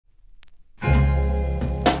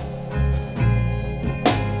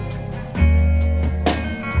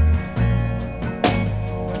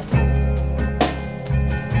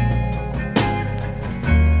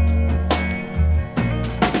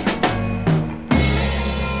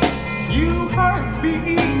to be.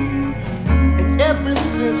 And ever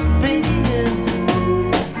since then,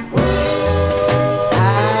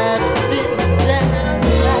 I've been down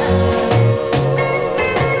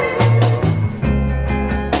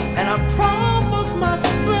and I promised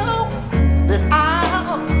myself that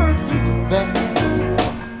I'll hurt you back.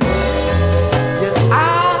 Yes,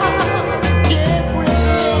 I'll get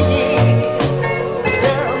ready.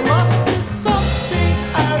 There must be something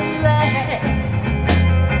I lack,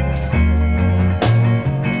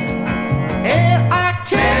 and I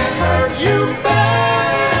can't hurt you back.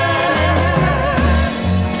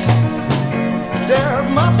 There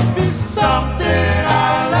must be something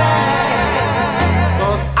I lack,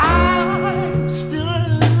 'cause I'm still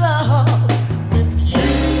in love with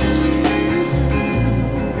you.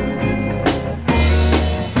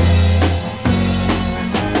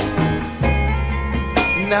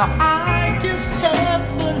 Now I guess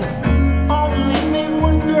heaven only made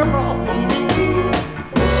one girl for me,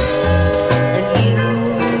 and you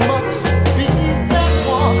must be that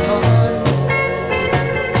one.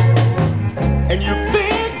 And you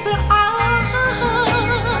think that I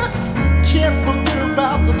can't forget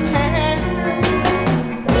about the past,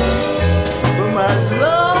 but my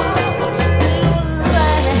love still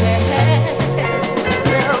lasts.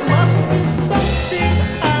 There must be something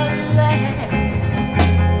I lack,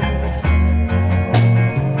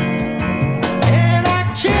 and I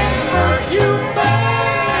can't hurt you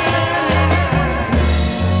back.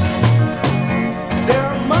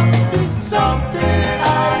 There must be something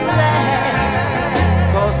I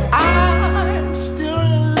lack, 'cause I'm still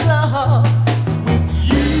in love with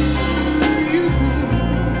you.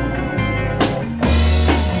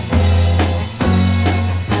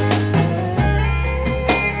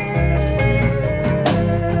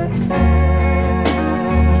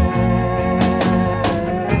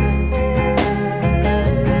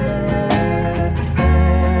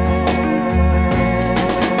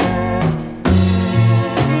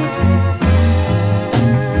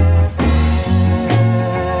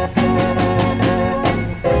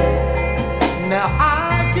 Now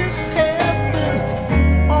I guess